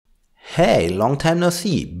Hey, long time no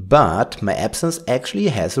see, but my absence actually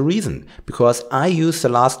has a reason, because I used the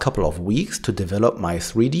last couple of weeks to develop my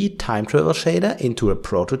 3D time travel shader into a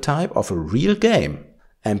prototype of a real game.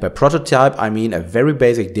 And by prototype I mean a very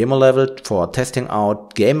basic demo level for testing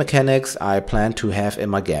out game mechanics I plan to have in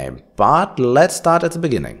my game. But let's start at the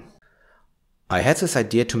beginning. I had this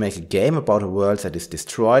idea to make a game about a world that is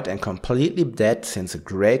destroyed and completely dead since a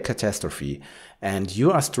great catastrophe, and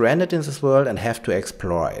you are stranded in this world and have to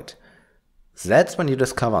explore it. That's when you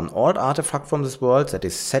discover an old artifact from this world that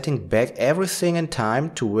is setting back everything in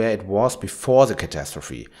time to where it was before the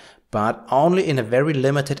catastrophe, but only in a very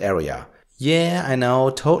limited area. Yeah, I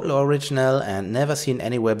know, totally original and never seen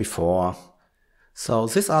anywhere before. So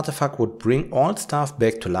this artifact would bring old stuff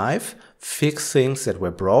back to life, fix things that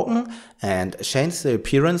were broken, and change the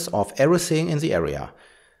appearance of everything in the area.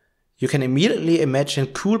 You can immediately imagine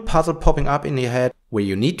cool puzzle popping up in your head where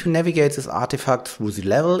you need to navigate this artifact through the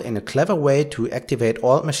level in a clever way to activate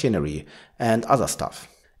old machinery and other stuff.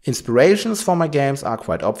 Inspirations for my games are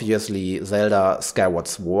quite obviously Zelda Skyward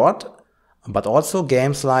Sword, but also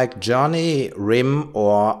games like Journey, Rim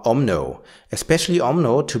or Omno. Especially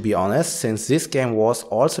Omno, to be honest, since this game was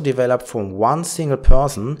also developed from one single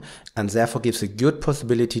person and therefore gives a good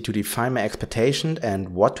possibility to define my expectation and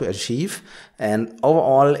what to achieve, and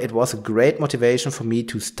overall it was a great motivation for me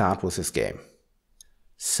to start with this game.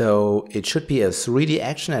 So it should be a 3D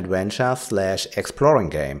action adventure / exploring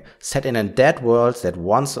game set in a dead world that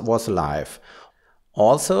once was alive.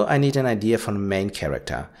 Also I need an idea for the main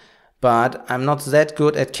character. But I'm not that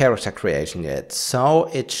good at character creation yet, so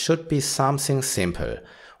it should be something simple.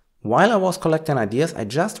 While I was collecting ideas, I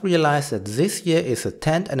just realized that this year is the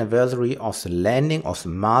 10th anniversary of the landing of the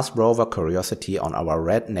Mars rover Curiosity on our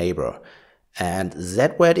red neighbor. And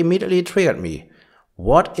that word immediately triggered me.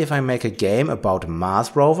 What if I make a game about a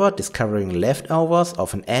Mars rover discovering leftovers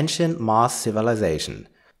of an ancient Mars civilization?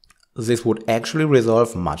 This would actually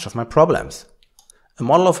resolve much of my problems. A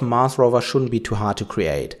model of a Mars rover shouldn't be too hard to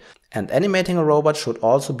create. And animating a robot should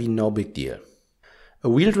also be no big deal. A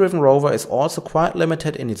wheel-driven rover is also quite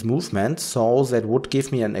limited in its movement, so that would give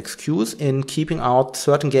me an excuse in keeping out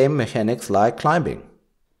certain game mechanics like climbing.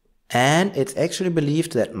 And it's actually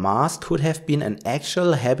believed that Mars could have been an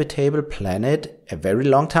actual habitable planet a very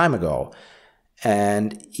long time ago.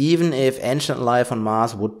 And even if ancient life on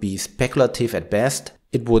Mars would be speculative at best,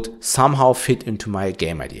 it would somehow fit into my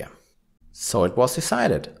game idea. So it was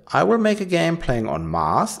decided. I will make a game playing on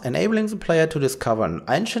Mars, enabling the player to discover an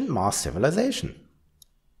ancient Mars civilization.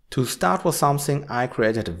 To start with something, I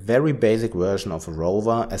created a very basic version of a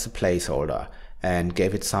rover as a placeholder and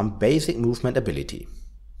gave it some basic movement ability.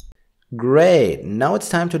 Great, now it's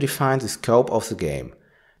time to define the scope of the game.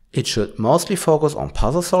 It should mostly focus on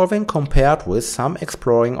puzzle solving compared with some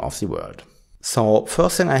exploring of the world. So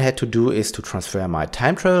first thing I had to do is to transfer my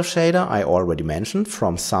time travel shader I already mentioned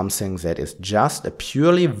from something that is just a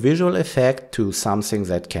purely visual effect to something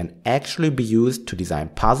that can actually be used to design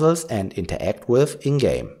puzzles and interact with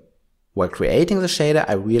in-game. While creating the shader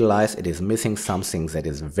I realized it is missing something that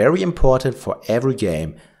is very important for every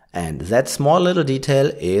game, and that small little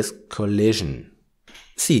detail is collision.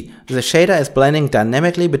 See, the shader is blending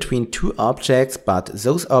dynamically between two objects, but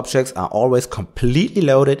those objects are always completely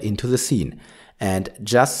loaded into the scene, and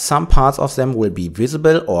just some parts of them will be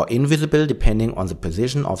visible or invisible depending on the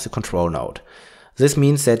position of the control node. This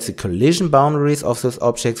means that the collision boundaries of those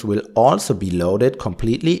objects will also be loaded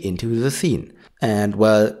completely into the scene. And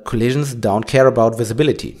well, collisions don't care about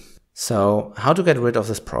visibility. So how to get rid of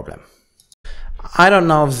this problem? I don't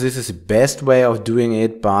know if this is the best way of doing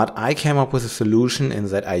it, but I came up with a solution in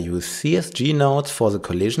that I use CSG nodes for the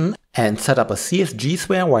collision and set up a CSG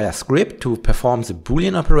sphere via script to perform the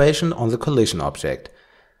Boolean operation on the collision object.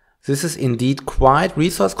 This is indeed quite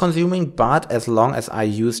resource consuming, but as long as I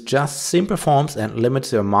use just simple forms and limit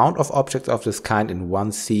the amount of objects of this kind in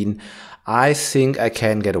one scene, I think I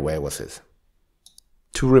can get away with this.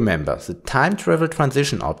 To remember, the time travel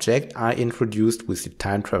transition object I introduced with the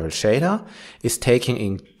time travel shader is taking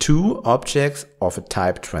in two objects of a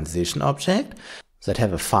type transition object that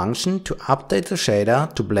have a function to update the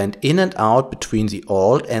shader to blend in and out between the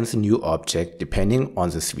old and the new object depending on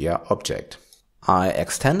the sphere object. I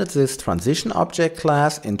extended this transition object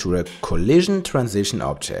class into a collision transition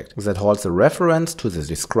object that holds a reference to the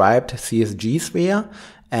described CSG sphere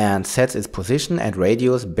and sets its position and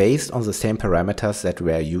radius based on the same parameters that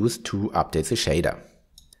were used to update the shader.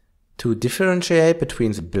 To differentiate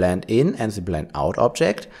between the blend in and the blend out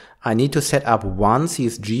object, I need to set up one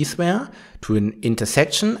CSG sphere to an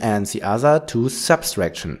intersection and the other to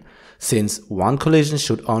subtraction. since one collision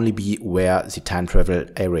should only be where the time travel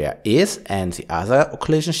area is and the other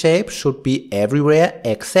collision shape should be everywhere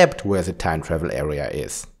except where the time travel area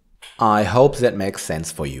is. I hope that makes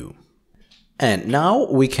sense for you. And now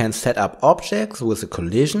we can set up objects with a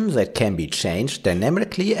collision that can be changed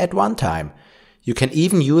dynamically at runtime. You can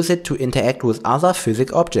even use it to interact with other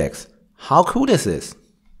physics objects. How cool is this?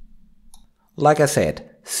 Like I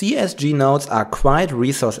said, CSG nodes are quite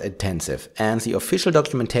resource intensive, and the official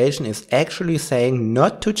documentation is actually saying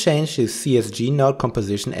not to change the CSG node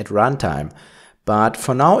composition at runtime. But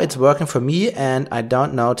for now it's working for me and I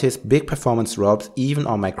don't notice big performance drops even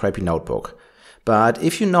on my crappy notebook. But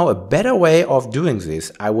if you know a better way of doing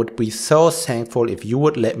this, I would be so thankful if you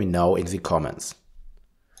would let me know in the comments.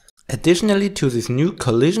 Additionally to this new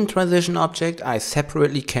collision transition object, I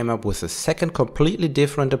separately came up with a second completely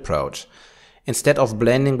different approach. Instead of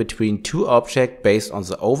blending between two objects based on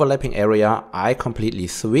the overlapping area, I completely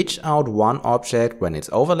switch out one object when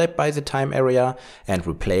it's overlapped by the time area and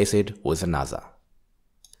replace it with another.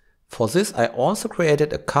 For this I also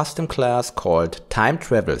created a custom class called Time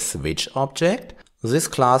Travel Switch Object. This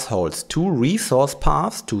class holds two resource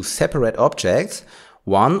paths to separate objects,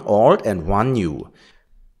 one old and one new.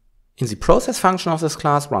 In the process function of this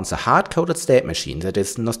class runs a hard-coded state machine that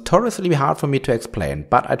is notoriously hard for me to explain,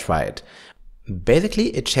 but I try it.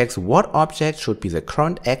 Basically, it checks what object should be the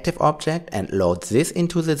current active object and loads this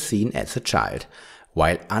into the scene as a child,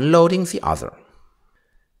 while unloading the other.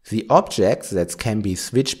 The objects that can be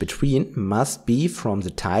switched between must be from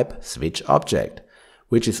the type switch object,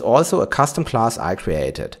 which is also a custom class I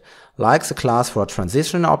created. Like the class for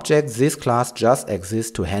transition objects, this class just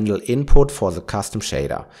exists to handle input for the custom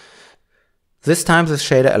shader. This time this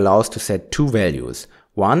shader allows to set two values.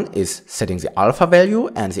 One is setting the alpha value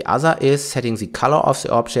and the other is setting the color of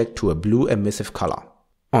the object to a blue emissive color.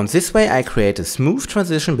 On this way I create a smooth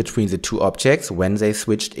transition between the two objects when they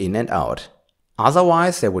switched in and out.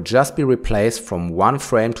 Otherwise they would just be replaced from one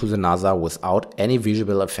frame to another without any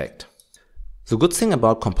visual effect. The good thing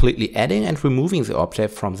about completely adding and removing the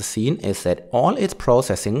object from the scene is that all its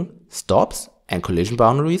processing stops and collision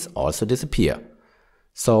boundaries also disappear.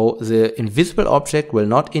 So the invisible object will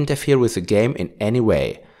not interfere with the game in any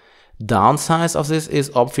way. Downside of this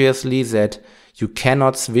is obviously that you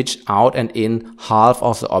cannot switch out and in half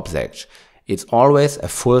of the object. It's always a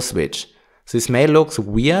full switch. This may look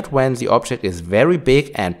weird when the object is very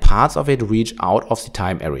big and parts of it reach out of the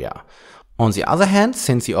time area. On the other hand,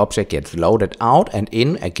 since the object gets loaded out and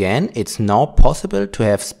in again, it's now possible to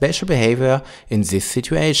have special behavior in these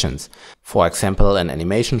situations. For example, an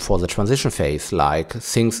animation for the transition phase, like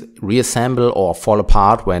things reassemble or fall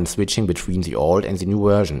apart when switching between the old and the new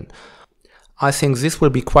version. I think this will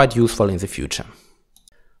be quite useful in the future.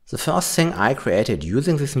 The first thing I created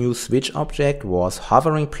using this new switch object was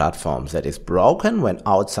hovering platform that is broken when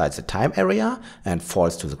outside the time area and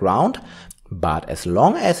falls to the ground. But as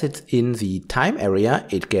long as it's in the time area,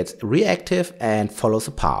 it gets reactive and follows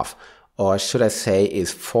a path. Or should I say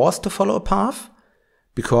is forced to follow a path?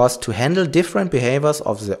 Because to handle different behaviors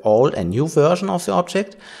of the old and new version of the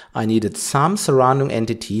object, I needed some surrounding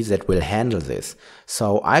entity that will handle this.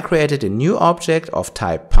 So I created a new object of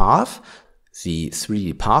type path, the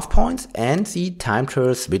 3D path points and the time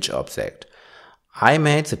travel switch object. I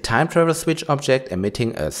made the time travel switch object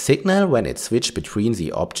emitting a signal when it switched between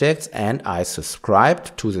the objects and I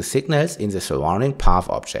subscribed to the signals in the surrounding path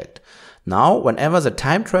object. Now, whenever the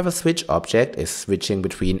time travel switch object is switching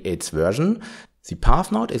between its version, the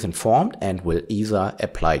path node is informed and will either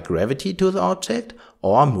apply gravity to the object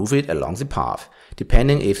or move it along the path,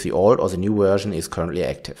 depending if the old or the new version is currently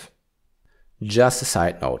active. Just a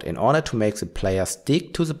side note, in order to make the player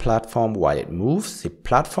stick to the platform while it moves, the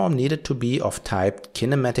platform needed to be of type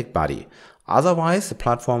kinematic body. Otherwise, the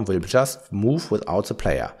platform will just move without the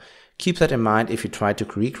player. Keep that in mind if you try to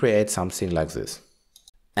recreate something like this.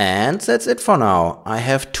 And that's it for now. I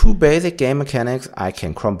have two basic game mechanics I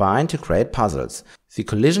can combine to create puzzles. The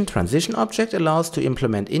collision transition object allows to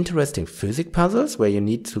implement interesting physics puzzles where you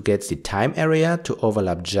need to get the time area to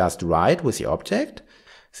overlap just right with the object.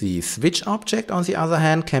 The switch object, on the other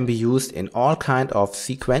hand, can be used in all kind of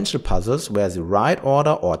sequential puzzles where the right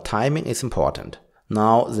order or timing is important.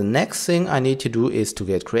 Now, the next thing I need to do is to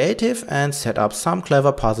get creative and set up some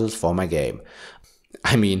clever puzzles for my game.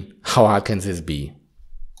 I mean, how hard can this be?